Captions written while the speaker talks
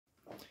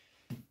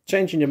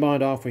changing your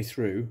mind halfway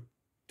through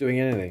doing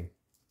anything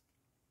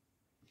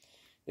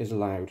is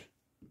allowed.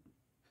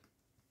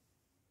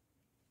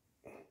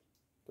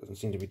 Doesn't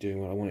seem to be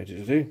doing what I wanted it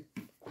to do,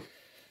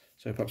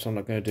 so perhaps I'm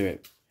not going to do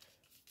it.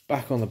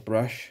 Back on the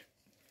brush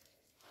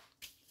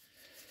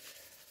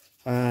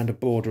and a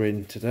border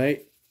in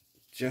today.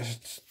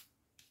 Just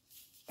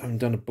haven't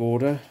done a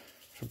border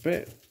for a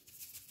bit.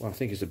 Well, I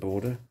think it's a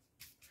border,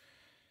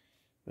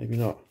 maybe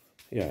not.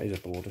 Yeah, it is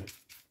a border.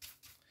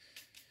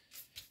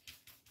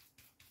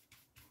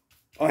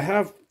 I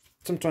have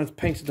sometimes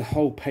painted the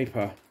whole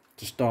paper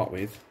to start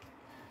with,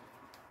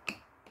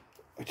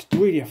 which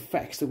really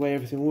affects the way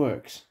everything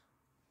works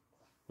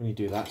when you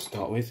do that to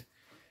start with.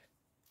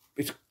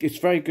 It's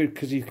very good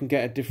because you can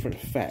get a different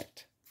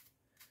effect.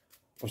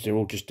 Obviously, they're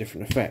all just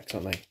different effects,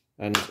 aren't they?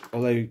 And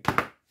although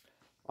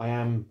I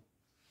am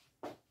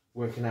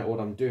working out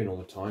what I'm doing all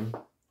the time,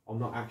 I'm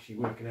not actually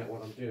working out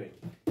what I'm doing.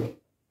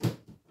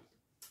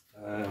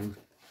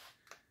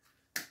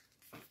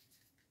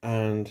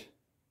 And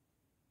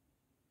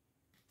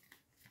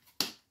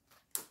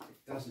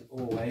it doesn't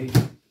always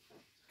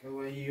go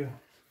where you're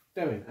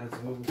doing, as I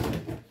always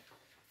say.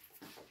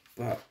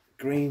 But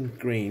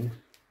green,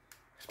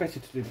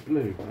 expected to do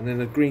blue, and then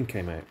the green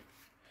came out.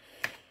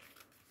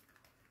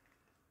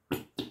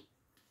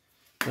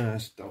 No,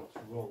 that's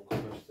wrong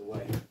most of the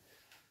way.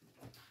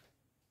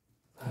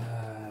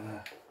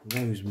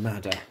 Rose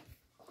Madder.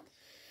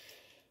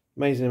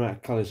 Amazing amount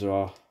of colours there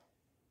are,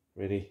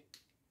 really.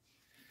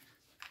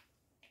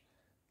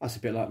 That's a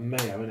bit like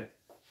mayo, isn't it?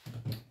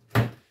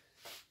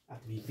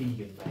 That'd be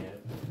vegan mayo.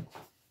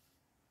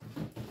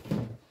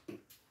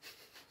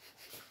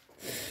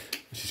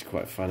 Which is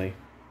quite funny.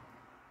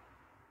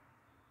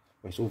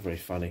 Well, it's all very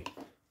funny.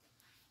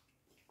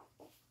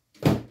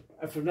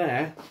 And from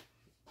there,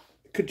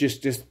 I could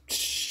just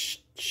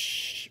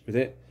with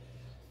it.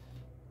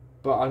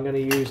 But I'm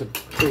going to use a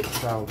big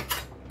trowel.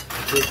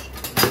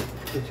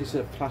 This is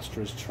a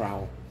plasterer's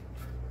trowel.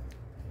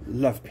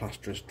 Love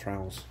plasterer's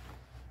trowels.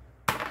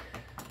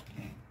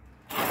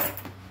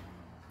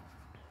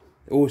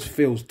 It always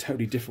feels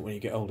totally different when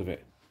you get hold of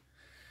it.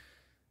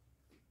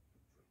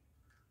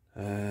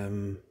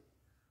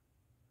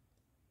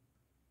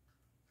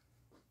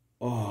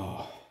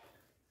 Oh,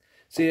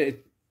 see,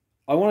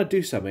 I want to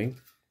do something,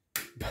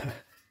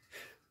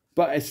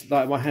 but it's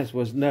like my hands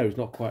was no, it's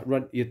not quite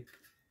run.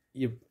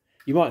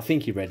 You might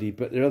think you're ready,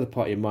 but the other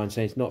part of your mind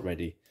saying it's not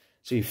ready.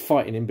 So you're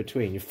fighting in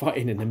between. You're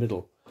fighting in the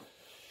middle.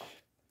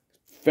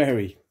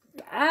 Very.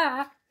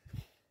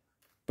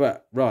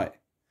 But right.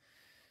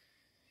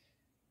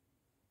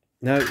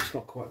 No, it's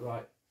not quite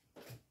right.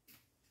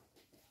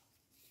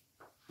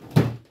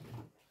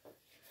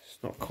 It's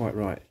not quite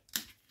right.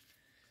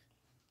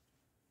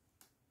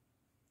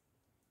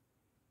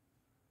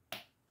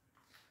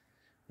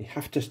 You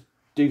have to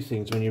do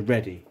things when you're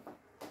ready.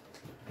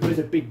 There is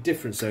a big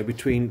difference though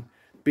between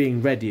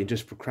being ready and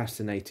just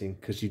procrastinating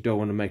because you don't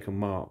want to make a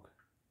mark.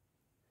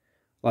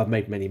 Well, I've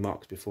made many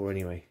marks before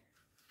anyway.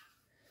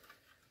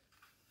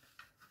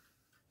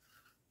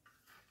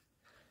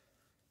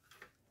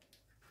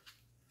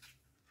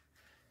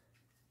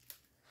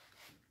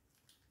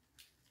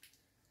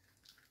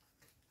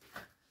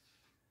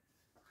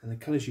 And the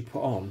colours you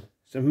put on,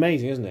 it's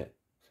amazing, isn't it?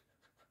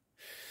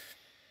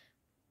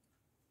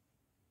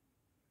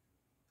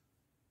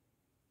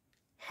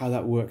 How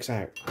that works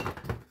out.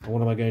 And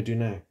what am I going to do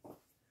now?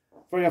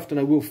 Very often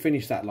I will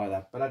finish that like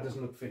that, but that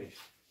doesn't look finished.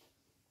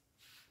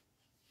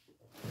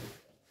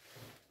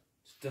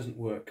 It doesn't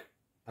work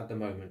at the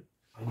moment.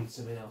 I need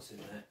something else in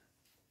there.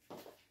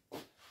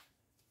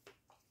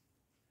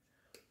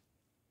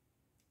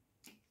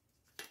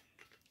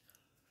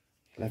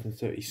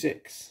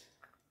 $11.36.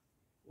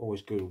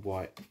 Always good with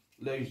white.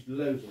 Loads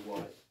of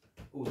white.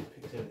 Always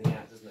picks everything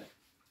out, doesn't it?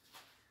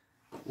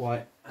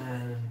 White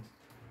and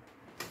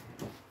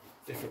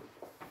different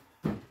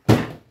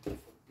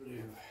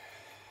blue.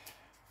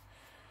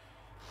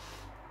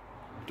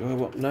 Do I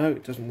want? No,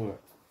 it doesn't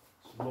work.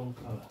 It's the wrong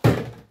colour.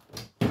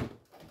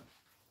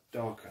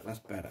 Darker, that's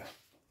better.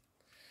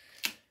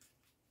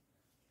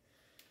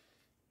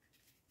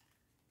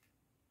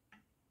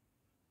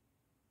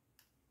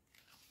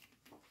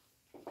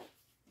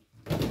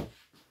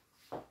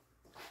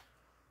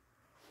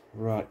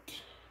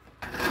 Right.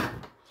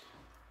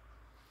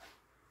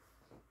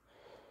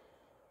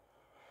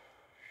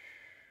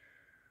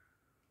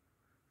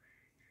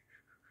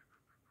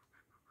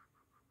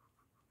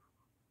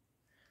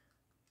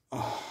 Oh,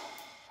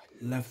 I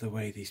love the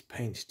way these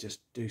paints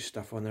just do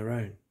stuff on their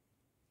own.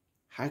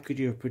 How could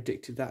you have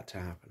predicted that to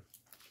happen?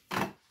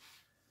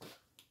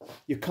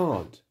 You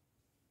can't.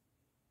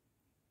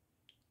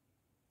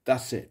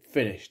 That's it,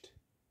 finished.